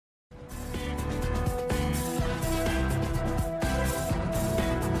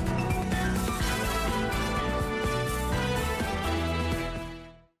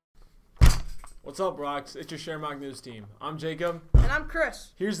What's up, Rocks? It's your Shamrock News team. I'm Jacob. And I'm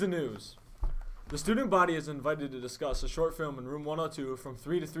Chris. Here's the news. The student body is invited to discuss a short film in room 102 from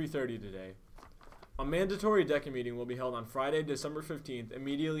 3 to 3:30 today. A mandatory DECA meeting will be held on Friday, December 15th,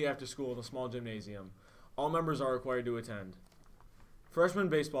 immediately after school in a small gymnasium. All members are required to attend. Freshman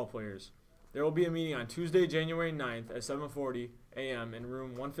baseball players. There will be a meeting on Tuesday, January 9th at 7:40 a.m. in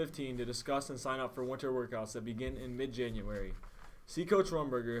room 115 to discuss and sign up for winter workouts that begin in mid-January. See Coach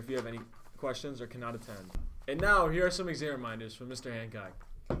Rumberger if you have any questions or cannot attend. And now, here are some exam reminders from Mr. Hancock.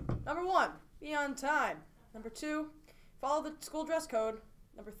 Number 1, be on time. Number 2, follow the school dress code.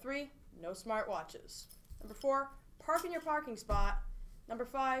 Number 3, no smart watches. Number 4, park in your parking spot. Number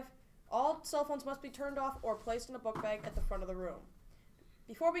 5, all cell phones must be turned off or placed in a book bag at the front of the room.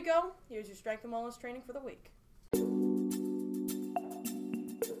 Before we go, here's your strength and wellness training for the week.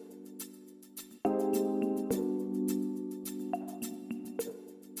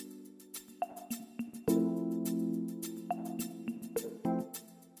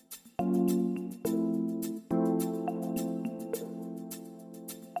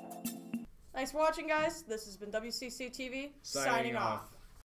 Thanks for watching, guys. This has been WCC TV, signing off.